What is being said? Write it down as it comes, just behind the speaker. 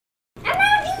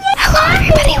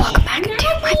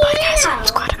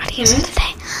Okay, so today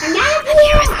I'm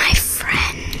here with my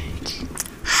friend.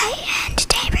 Hi, and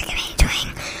today we're going to be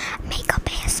doing makeup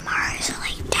ASMR, so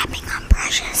like tapping on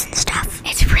brushes and stuff.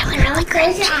 It's really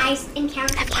cringe. Close your eyes and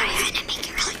count I'm trying to make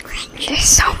it really cringe. There's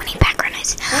so many background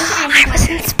noises. I was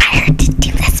inspired to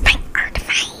do this by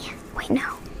Artify. Wait,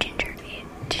 no. Ginger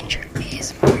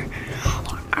ASMR.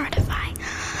 Or Artify.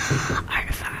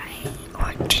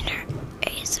 Or Ginger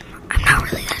ASMR. I'm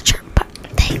not really that sure, but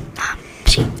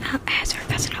she has her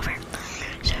cousin over.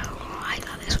 So I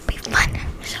thought this would be fun.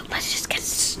 So let's just get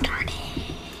started.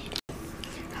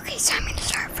 Okay, so I'm going to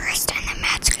start first, and then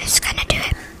Matt's just going to do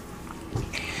it.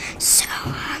 So,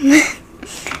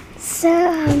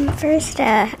 first,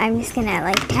 I'm just gonna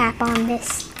like tap on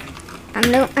this. I've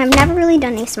never really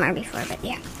done ASMR before, but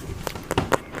yeah.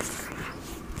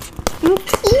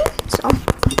 Okay, so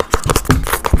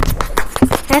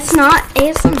That's not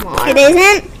ASMR. it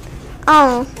isn't.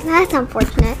 Oh, that's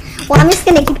unfortunate. Well, I'm just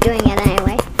gonna keep doing it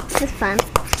anyway. It's fun.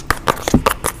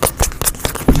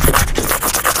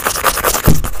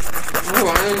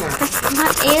 That's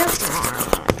not ASMR.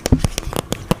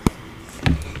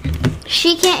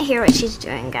 She can't hear what she's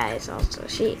doing, guys. Also,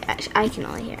 I can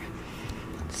only hear.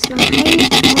 So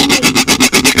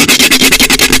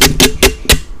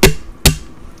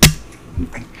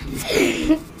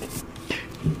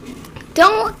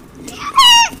don't.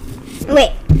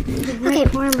 Wait. Okay.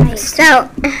 So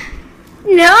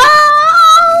No.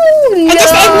 it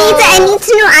needs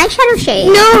a new eyeshadow shade.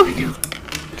 No.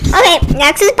 Okay,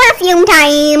 next is perfume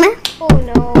time. Oh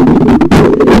no.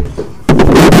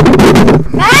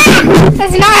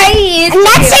 That's not how you use it.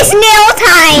 Next is nail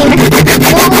time.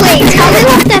 Well, wait, tell me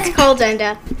what that's called,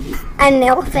 Enda. A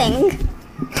nail thing.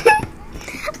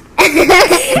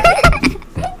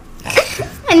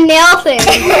 A nail thing.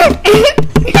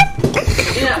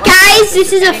 Guys,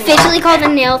 this is officially called a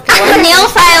nail thing. A nail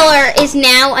filer is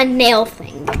now a nail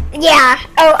thing. Yeah.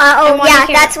 Oh, yeah,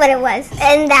 that's what it was.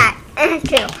 And that.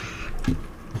 Too.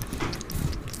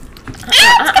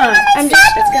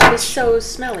 It's gonna be so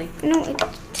smelly. No,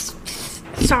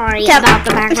 sorry about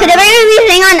the background. Today we're going to be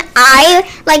using on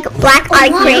black eye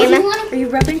cream. Are you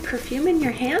rubbing perfume in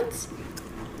your hands?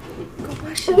 Go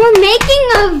wash it. We're making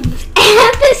an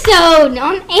episode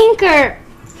on Anchor.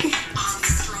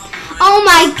 Oh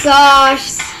my gosh.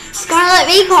 Scarlett,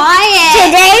 be quiet.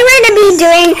 Today we're going to be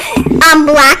doing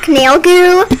black nail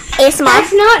goo ASMR.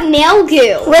 That's not nail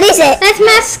goo. What is it? That's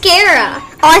mascara.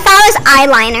 Oh, I thought it was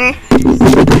eyeliner.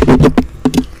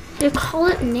 You call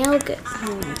it nail goo.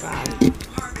 Oh my god.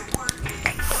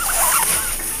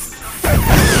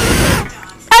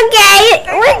 Okay,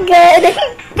 we're good.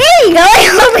 There you go. I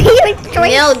hope you enjoyed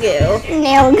Nail goo.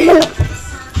 nail goo.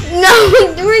 No,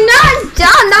 we're not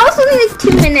done. That was only like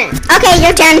 2 minutes. Okay,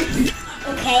 your turn.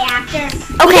 Okay, after.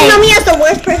 Okay. Tell me as the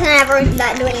worst person ever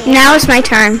not doing it. Now it's my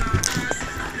turn.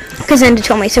 Because Enda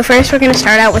told me. So first we're going to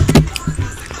start out with...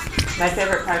 My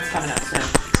favorite part's coming up soon.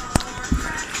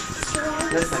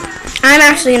 Listen. I'm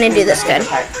actually going to do this good.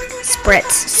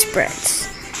 Spritz.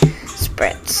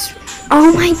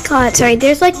 Oh my god. Sorry,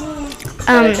 there's like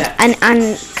an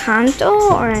Encanto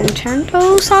or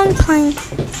Enchanto song playing.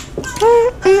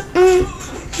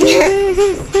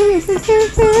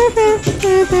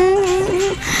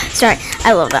 Sorry,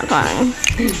 I love that song.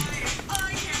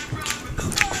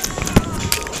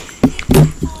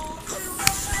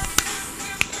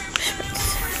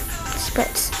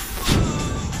 Spritz.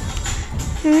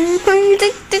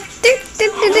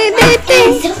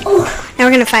 Now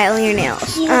we're gonna file your nails.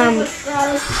 It's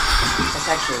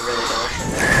actually really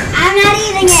delicious. I'm not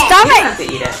eating it. Stop You don't it! have to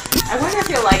eat it. I wonder if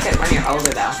you'll like it when you're older,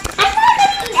 though. I've never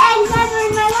eaten eggs ever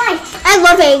in my life. I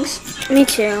love eggs. Me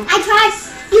too. I tried.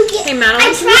 Hey, Madeline, I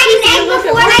tried an egg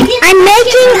before and I didn't. I'm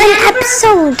making an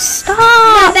episode.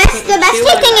 Stop. The best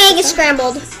tasting egg is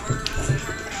scrambled.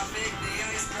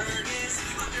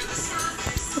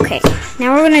 Okay,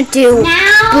 now we're gonna do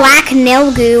black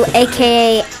nail goo,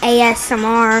 aka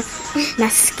ASMR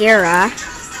mascara.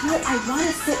 No, I want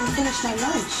to sit and finish my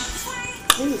lunch.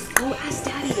 Please, go ask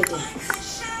Daddy to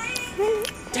dance.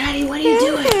 Daddy, what are you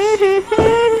doing? I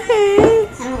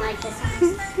don't like this.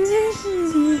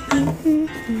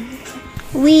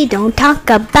 We don't talk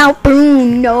about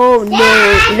Bruno,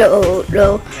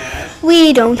 no.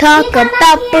 We don't talk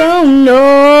about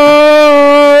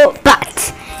Bruno,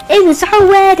 but it was our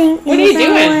wedding. What are you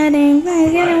doing? We're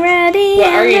getting ready.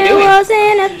 What are you and doing? There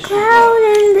wasn't a cloud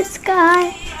in the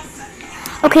sky.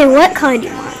 Okay, what color do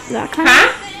you want? That color?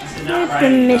 Huh? The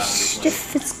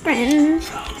mischievous grin.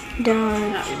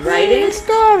 Don't Writing? the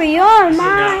story or Not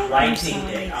mine. writing.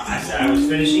 I said I was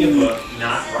finishing a book,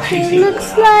 not writing. It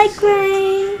looks like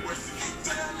rain.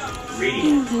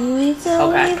 reading it.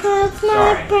 Okay.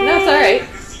 Sorry. That's all right.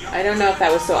 I don't know if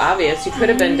that was so obvious. You could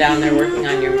have been down there working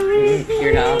on your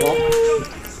novel.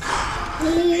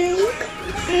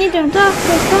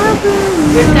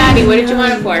 Where's Daddy? What did you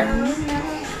want it for? I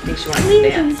think she wants to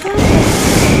dance.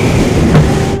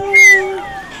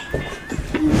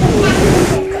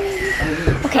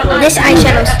 Okay, well, this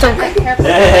eyeshadow is so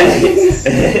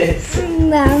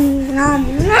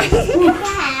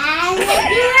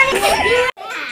good.